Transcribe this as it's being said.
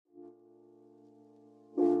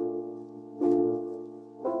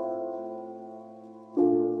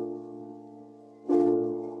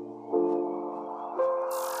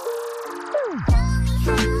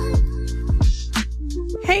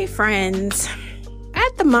Hey friends,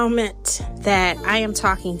 at the moment that I am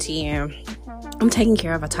talking to you, I'm taking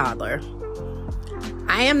care of a toddler.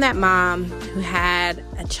 I am that mom who had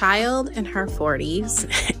a child in her 40s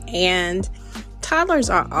and toddlers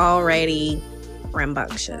are already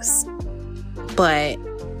rambunctious. But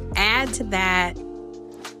add to that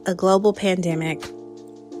a global pandemic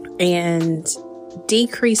and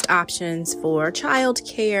decreased options for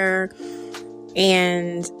childcare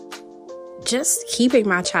and just keeping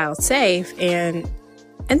my child safe, and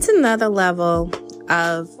it's another level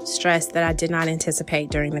of stress that I did not anticipate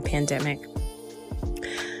during the pandemic.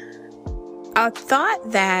 I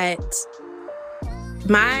thought that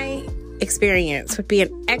my experience would be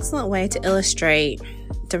an excellent way to illustrate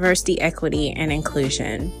diversity, equity, and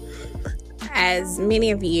inclusion. As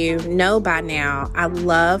many of you know by now, I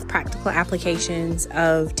love practical applications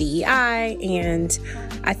of DEI, and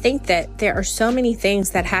I think that there are so many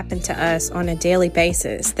things that happen to us on a daily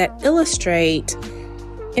basis that illustrate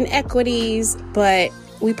inequities, but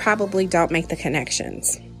we probably don't make the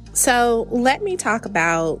connections. So let me talk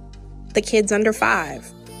about the kids under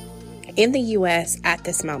 5 in the U.S. at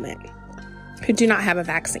this moment who do not have a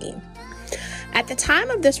vaccine. At the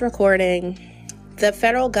time of this recording, the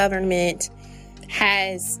federal government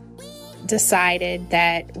has decided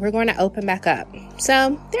that we're going to open back up.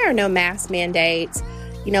 So there are no mask mandates.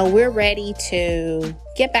 We're ready to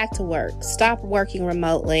get back to work, stop working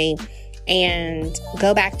remotely, and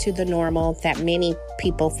go back to the normal that many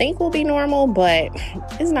people think will be normal, but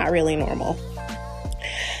it's not really normal.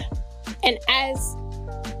 And as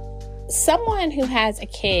someone who has a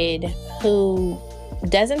kid who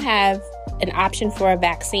doesn't have an option for a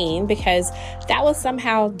vaccine because that was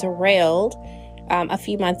somehow derailed a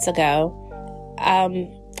few months ago,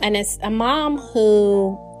 and it's a mom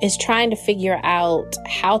who is trying to figure out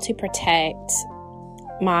how to protect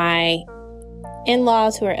my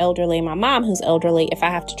in-laws who are elderly, my mom who's elderly, if I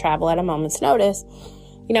have to travel at a moment's notice.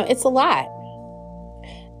 It's a lot.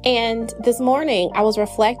 And this morning I was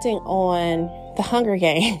reflecting on The Hunger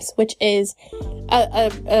Games, which is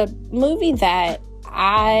a movie that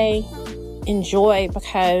I enjoy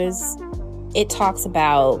because it talks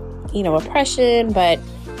about, oppression, but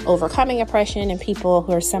overcoming oppression and people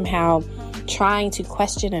who are somehow trying to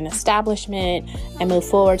question an establishment and move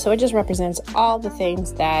forward. So it just represents all the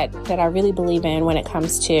things that I really believe in when it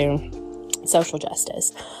comes to social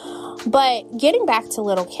justice. But getting back to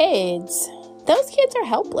little kids, those kids are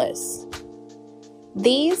helpless.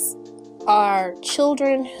 These are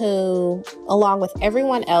children who, along with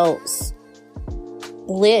everyone else,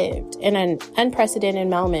 lived in an unprecedented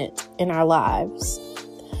moment in our lives.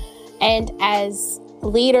 And as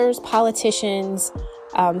leaders, politicians,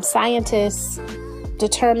 scientists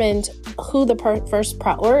determined who the first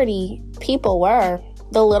priority people were,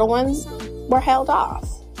 the little ones were held off.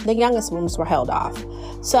 The youngest ones were held off.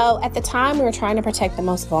 So at the time, we were trying to protect the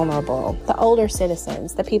most vulnerable, the older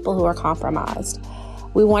citizens, the people who are compromised.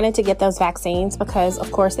 We wanted to get those vaccines because,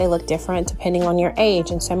 of course, they look different depending on your age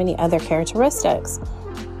and so many other characteristics.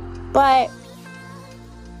 But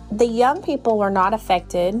the young people were not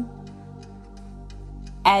affected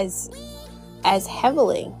as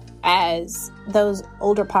heavily as those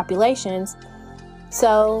older populations,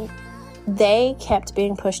 so they kept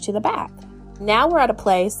being pushed to the back. Now we're at a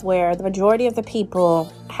place where the majority of the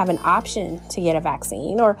people have an option to get a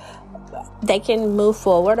vaccine, or they can move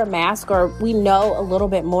forward or mask, or we know a little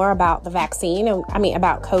bit more about the vaccine,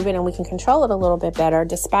 about COVID, and we can control it a little bit better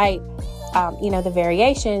despite, the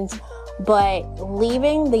variations. But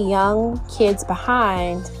leaving the young kids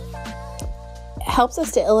behind helps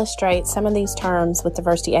us to illustrate some of these terms with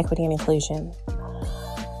diversity, equity, and inclusion.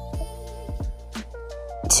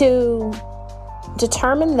 To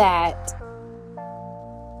determine that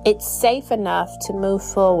it's safe enough to move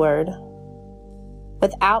forward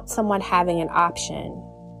without someone having an option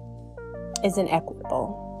is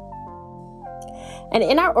inequitable. And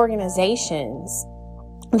in our organizations,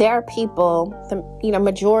 there are people, the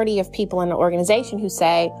majority of people in the organization who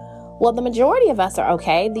say, well, the majority of us are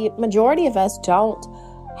okay. The majority of us don't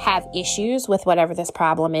have issues with whatever this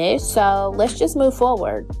problem is. So let's just move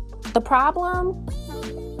forward. The problem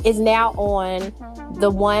is now on the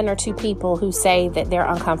 1 or 2 people who say that they're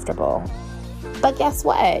uncomfortable. But guess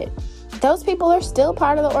what? Those people are still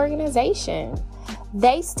part of the organization.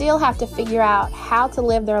 They still have to figure out how to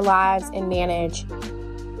live their lives and manage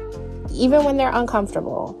even when they're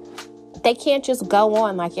uncomfortable. They can't just go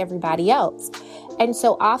on like everybody else. And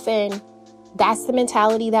so often, that's the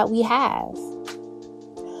mentality that we have.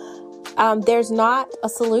 There's not a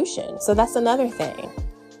solution. So that's another thing.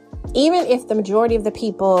 Even if the majority of the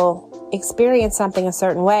people experience something a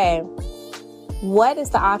certain way, What is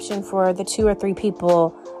the option for the 2 or 3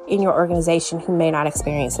 people in your organization who may not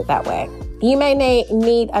experience it that way? You may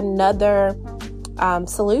need another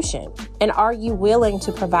solution. And are you willing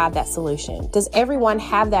to provide that solution? Does everyone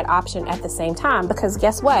have that option at the same time? Because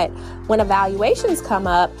guess what? When evaluations come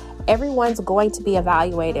up, everyone's going to be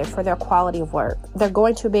evaluated for their quality of work. They're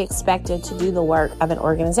going to be expected to do the work of an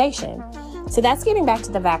organization. So that's getting back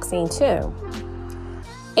to the vaccine too.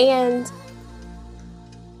 And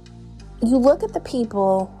you look at the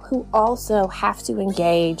people who also have to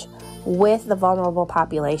engage with the vulnerable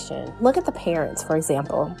population. Look at the parents, for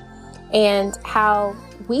example, and how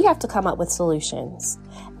we have to come up with solutions.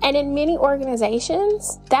 And in many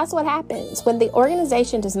organizations, that's what happens. When the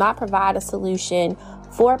organization does not provide a solution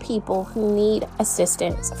for people who need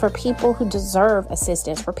assistance, for people who deserve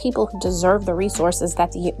assistance, for people who deserve the resources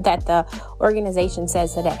that the organization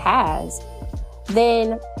says that it has,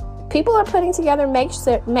 then people are putting together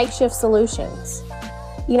makeshift solutions.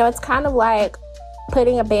 You know, it's kind of like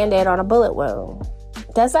putting a Band-Aid on a bullet wound.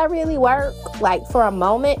 Does that really work? Like, for a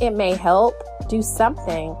moment, it may help do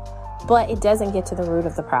something, but it doesn't get to the root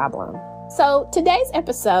of the problem. So today's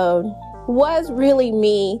episode was really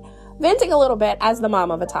me venting a little bit as the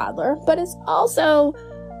mom of a toddler, but it's also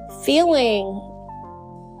feeling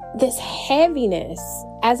this heaviness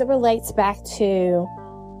as it relates back to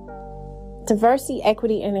diversity,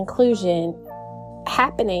 equity, and inclusion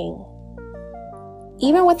happening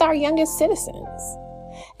even with our youngest citizens,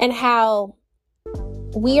 and how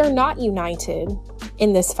we are not united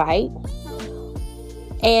in this fight.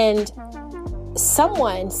 And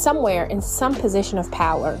someone, somewhere, in some position of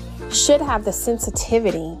power should have the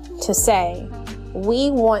sensitivity to say, we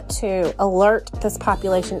want to alert this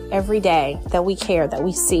population every day that we care, that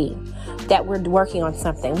we see, that we're working on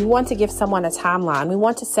something. We want to give someone a timeline. We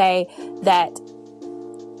want to say that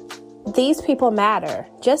these people matter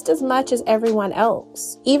just as much as everyone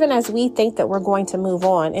else, even as we think that we're going to move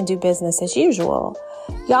on and do business as usual.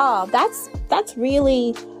 Y'all, that's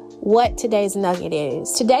really what today's nugget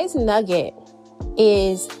is. Today's nugget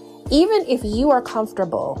is, even if you are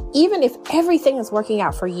comfortable, even if everything is working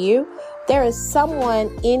out for you, there is someone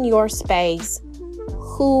in your space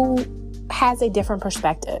who has a different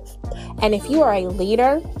perspective. And if you are a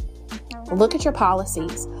leader, look at your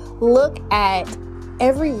policies, look at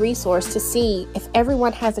every resource to see if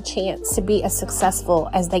everyone has a chance to be as successful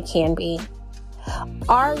as they can be.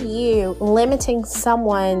 Are you limiting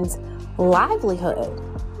someone's livelihood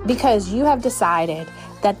because you have decided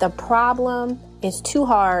that the problem is too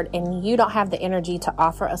hard and you don't have the energy to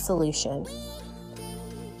offer a solution?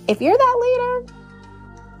 If you're that leader,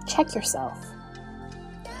 check yourself.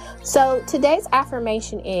 So today's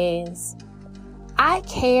affirmation is, I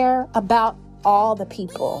care about all the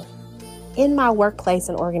people in my workplace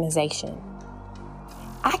and organization.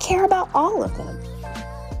 I care about all of them.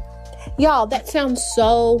 Y'all, that sounds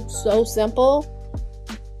so simple,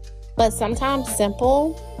 but sometimes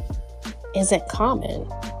simple isn't common.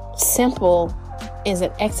 Simple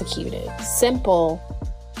isn't executed. Simple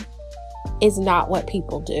is not what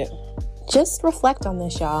people do. Just reflect on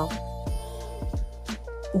this, y'all.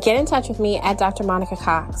 Get in touch with me at Dr. Monica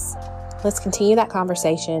Cox. Let's continue that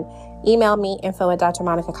conversation. Email me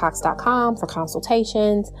info@drmonicacox.com for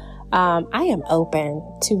consultations. I am open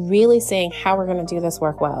to really seeing how we're going to do this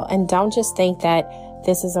work well. And don't just think that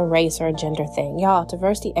this is a race or a gender thing. Y'all,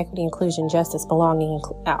 diversity, equity, inclusion, justice, belonging,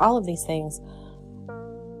 all of these things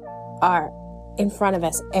are in front of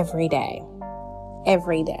us every day.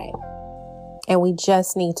 Every day. And we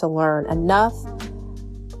just need to learn enough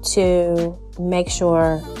to make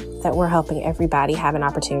sure that we're helping everybody have an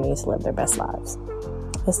opportunity to live their best lives.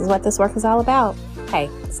 This is what this work is all about. Hey,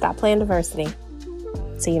 stop playing diversity.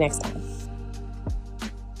 See you next time.